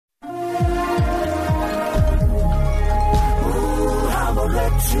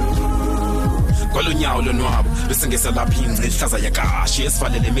kwalonyawo lonwabo bese ngesalapha ingci ihlaza yakashi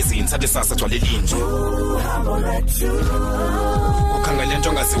esivalele emizini sathi sasa gcwale linje ukhangele nto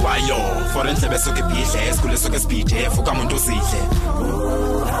ongaziwayo for endlebe esuke ibhidle esikhule esuke esibhide fuka muntu uzidle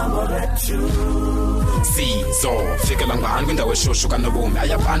Sizo fikela ngani kwindawo eshushu kanobomi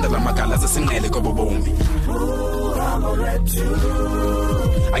ayabanda lamagala zesinqele kobobomi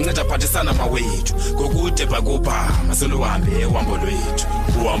anceda phathisana mawethu ngokude bhakupha maseluhambe uhambo lwethu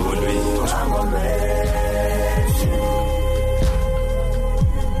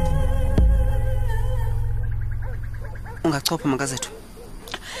Ungachopha makazethu.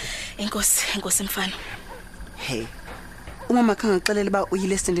 Enkosi mfana. Hey. Umama khangaxelela ba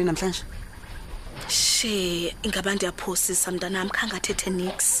uyile esindini namhlanje. She ingaba ndiyaphosisa mntanami khangathethe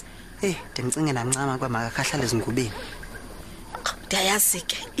nix. Ndimcinge namncama kwa makakhahlala ezingubeni. Ndiyayazi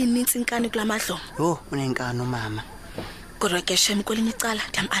ke inintsi inkani kulamadlomo. Yho, unenkani umama. Kodwa ke shem kwelinye icala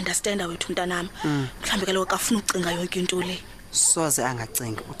ndiyam-understanda wethu mntanami. Mhlawumbe kaloku akafuna ucinga yonke into le. Soze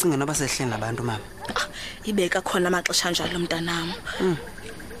angacinga. Ucinge noba sehleni labantu mama. Ibeka khona amaxesha njalo mntanami.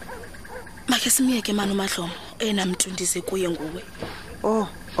 Makhe simiyeke mani umadlomo enamntu ndize kuye nguwe. Oh,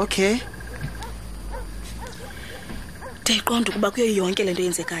 okay. Ndiyayiqonda ukuba kuyo yonke lento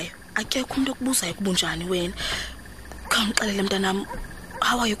yenzekayo akekho umuntu okubuzayo kubunjani wena. Khawuxelele mntanami,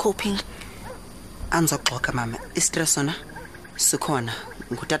 how are you coping? Anzoxoka mama, istress ona sikhona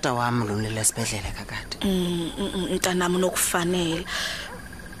ngutata wami lo lesibhedlele kakade. Mntanami nokufanele.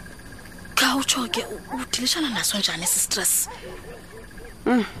 Khawutsho ke udilishana naso njani esi stress?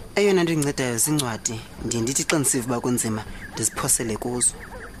 Eyona nto incedayo zincwadi ndithi qinisile ba kunzima ndiziphosele kuzo.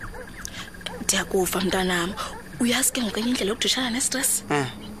 Ndiyakuva mntanami. Uyazi ke ngenye indlela yokudishana nestress?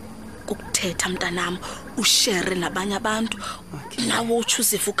 Ukuthetha mntanami, ushare nabanye abantu, nawo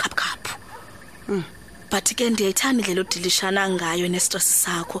uchoose ukhapkhaphu. But ke ndiyayithanda indlela odilishana ngayo nestress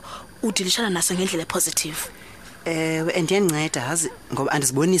sakho, udilishana naso ngendlela positive. Ndiyanceda hazi ngoba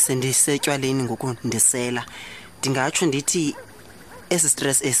andizibonise ndisetywaleni ngoku ndisela. Ndingatsho ndithi esi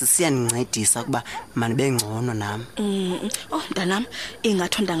stress siyanicedisa kuba manibe ngcono nami. Oh mntanami,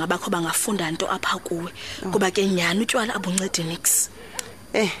 ingathonda ngabakho bangafunda into apha kuwe kuba ke nyani utywala abuncedi nix.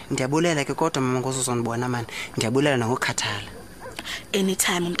 Ndiyabulela ke kodwa mama ngozozonibona mani. Ndiyabulela nangokukhathala.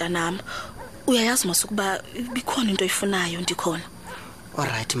 Anytime mntanami. Uyayazi masukuba bikhona into oyifunayo ndikhona.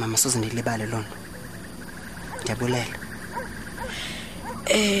 Alright mama, soze ndilibale lona. Ndiyabulela.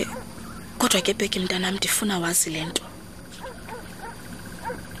 Kodwa ke bheki mntanami ndifuna wazi lento.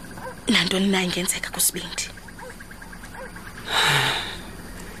 Nantoni na ingenzeka kusibindi?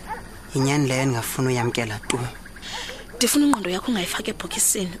 Inyani leyo ngafuna uyamkela tu. Ndifuna ingqondo yakho ungayifaka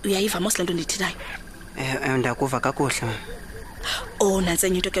ebhokisini. Uyayiva mos lento ndithithayo? Ndakuva kakuhle mama.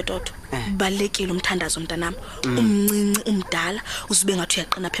 Nansenye into ke toto. Balekile umthandazo mntanami. Umncinci umdala uzube ngathi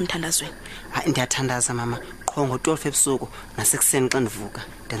uyaqina apha emthandazweni. Ndiyathandaza mama. Qho ngo-12 ebusuku nasekuseni xa ndivuka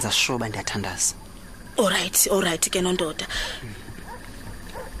ndenza sure ndiyathandaza. Alright ke nondoda.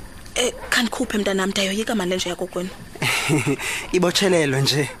 Kanikhuphe mntanami ndayoyika manje nje yakho kwenu. Ibotshelelo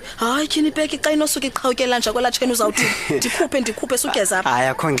nje. Hayi tyhini ibheki xa inosuka iqhawukela nje kwela tsheni uzawuthi ndikhuphe sugeza apha. Hayi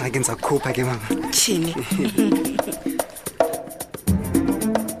akho ngxaki ngiza kukhupha ke mama. Tyhini.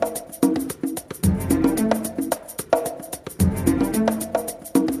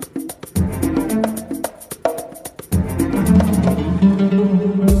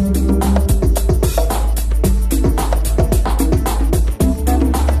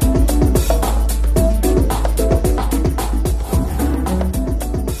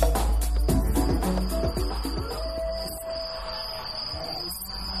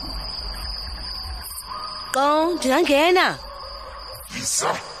 Ndingangena.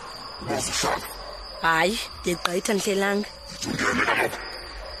 Yisa. Uzohlala. Hayi, ndigqitha ndihlelanga. Ungene kalapha.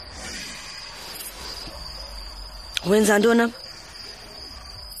 Wenza ntona?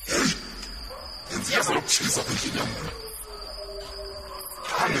 Ngiyaza lokuchisa endlini yami.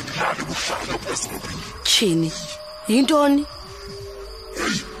 Khane ngilale buhlala phezulu. Chini. Yintoni?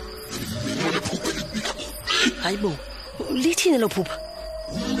 Hayibo. Lithini lo phupha?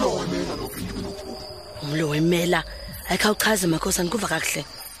 Umlo wemela ayikhawuchaze makhosi andikuva kakuhle.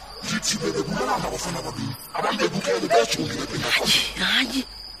 Hayi.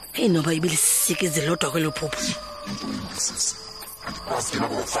 Hey noba ibilisiki izilodwa kwelo phupha.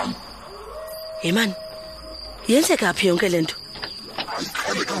 Hey man. Yenzeka phi yonke lento?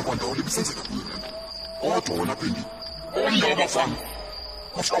 Ayikhale kangondo libisenzeka kuyo. Kodwa wona phendi. Omnye abafana.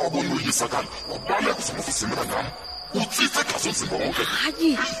 Kushawa bona uyisakala. Wabala kusofisini ngami. Utsitse gazo nzima wonke.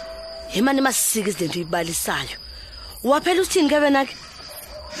 Hayi. Hey man masisiki izinto ibalisayo. Waphela uthini ke wena ke?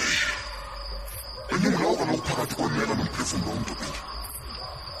 Phakathi komela nomphefumulo womuntu phendi.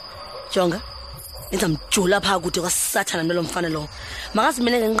 Jonga. enza mjula pha kude kwasathana nalo mfana lo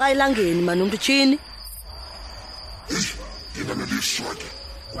makazimele ngenqa elangeni manje umuntu chini yena nelishwake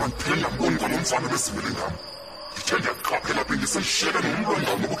wangiphela ngiboni kwanomfana besimele ngami ngithanda ukuqaphela phela ngiseshela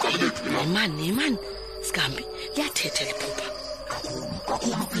nomlonda ngobuqalele phela man sikambi liyathetha liphupha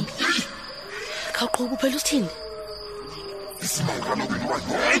kakhulu Pinki khawuqhuba phela usithini isimangalo kwenziwa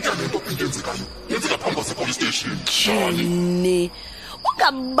yonke lento ingenzekayo yenzeka phambi kwase-police station jini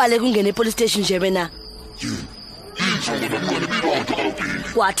ungabaleka ungene e-police station nje wena yini injongo nomncane beyilonto kalopinki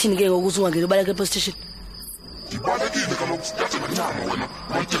kwathini ke ngokuthi ungangeni ubaleka e-police station ngibalekile kaloku siyathi ngancama wena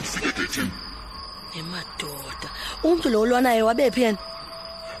manje ngifike egethini emadoda umuntu lo olwanayo wabephi yena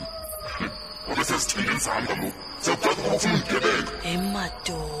wabe sesithindeni sami kaloku sekucaca ukuba ufuna ungigebenga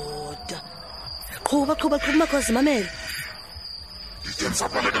emadoda qhuba makhosi mamele ngithe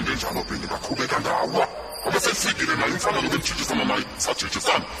ngisabaleka ngenjalo Pinki baqhubeka ngawa wabe sesifikile naye umfana lo bemjijisana naye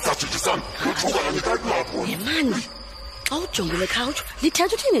sajijisana nothuka kanye kayilapho yemani xa ujongile khawutsho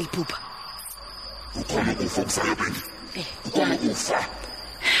lithetha uthini liphupha ukhona ukufa okusayo Pinki ukhona ukufa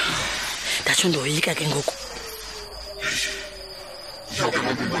ndatsho ndoyika ke ngoku yonke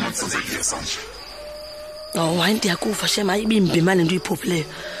loo nto mbona ndisenzekile sanje hayi ndiyakuva shema ibimbi mali nto uyiphuphileyo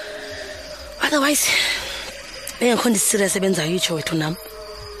otherwise bengekho ndisirious ebenzayo itsho wethu nam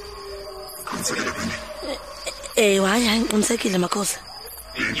qinisekile Pinki hayi nqinisekile makhosi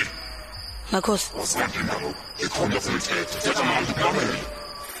Pinki makhosi wazandini kaloku ikhona funa ithetha nayo ndikumamele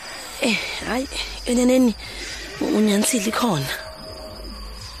hayi eneneni unyanisile ikhona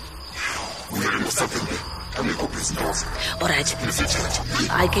uyele ngosaphinge angekho bhizinisi alright nisithetha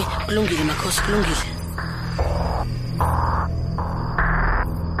hayi ke kulungile makhosi kulungile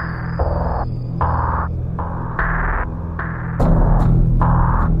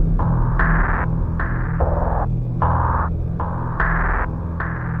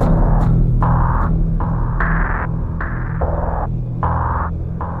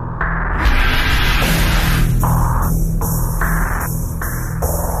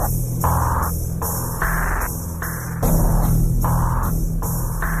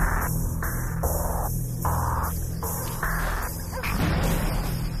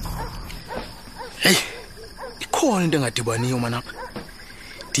khona into engadibaniyo manapha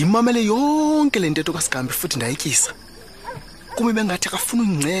ndimamele yonke le ntetho kaSigambi futhi ndayityisa kumi bengathi akafuna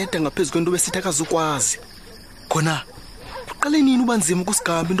unginceda ngaphezu kwento besithi akazukwazi khona uqale nini uba nzima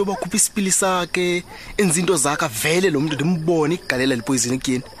kuSigambi into bakhupha isipili sakhe enza into zakhe avele lo muntu ndimbone igalela lipoison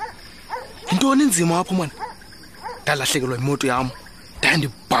etyeni intoni enzima apho man ndalahlekelwa imoto yam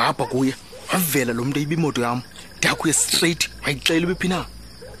ndandibhabha kuye wavela lo muntu eyiba imoto yam ndakuye straight wayixela ubephi na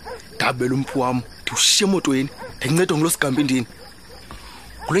ndabela umphu wam ndiwushiye emotweni ndincedwa ngulo Sigambi ndini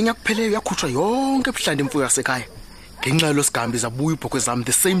kule nyaka kupheleyo yakhutshwa yonke ebuhlanda imfuyo yasekhaya ngenxa yalo Sigambi zabuya ibhokhwe zam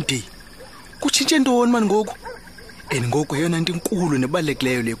the same day kutshintshe ntoni mani ngoku ngoku yeyona nto inkulu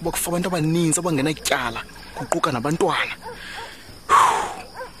nebalulekileyo le kuba kufa abantu abaninzi abangenatyala kuquka nabantwana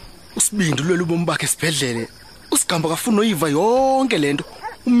usibindi lwelo ubomi bakhe esibhedlele uSigambi akafuni noyiva yonke le nto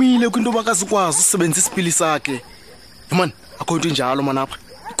umile kwinto bakazikwazi usebenzisa isipili sakhe mani akho nto injalo manapha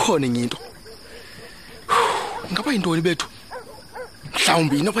ikhona enye into ngaba yintoni bethu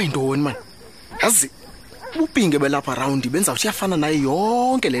mhlawumbi inoba yintoni mani yazi ubupinge belapha around benzawuthi yafana naye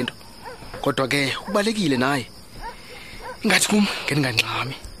yonke le nto kodwa ke ubalekile naye ingathi kum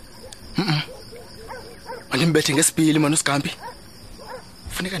ngendingangxami mandimbethe ngesipili mani uSigambi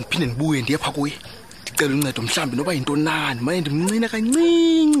funeka ndiphinde ndibuye ndiye pha kuye ndicela uncedo mhlawumbi noba yintoni nani mane ndimncina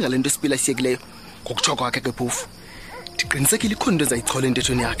kancinci ngale nto esipili asiyekileyo ngokutsho kwakhe ke phofu ndiqinisekile ikhona into ezayichola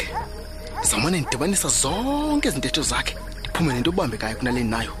entethweni yakhe ndizawumane ndidibanisa zonke ezintetho zakhe ndiphume nento obambekayo kunale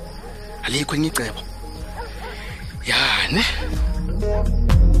nayo alikho enye icebo yane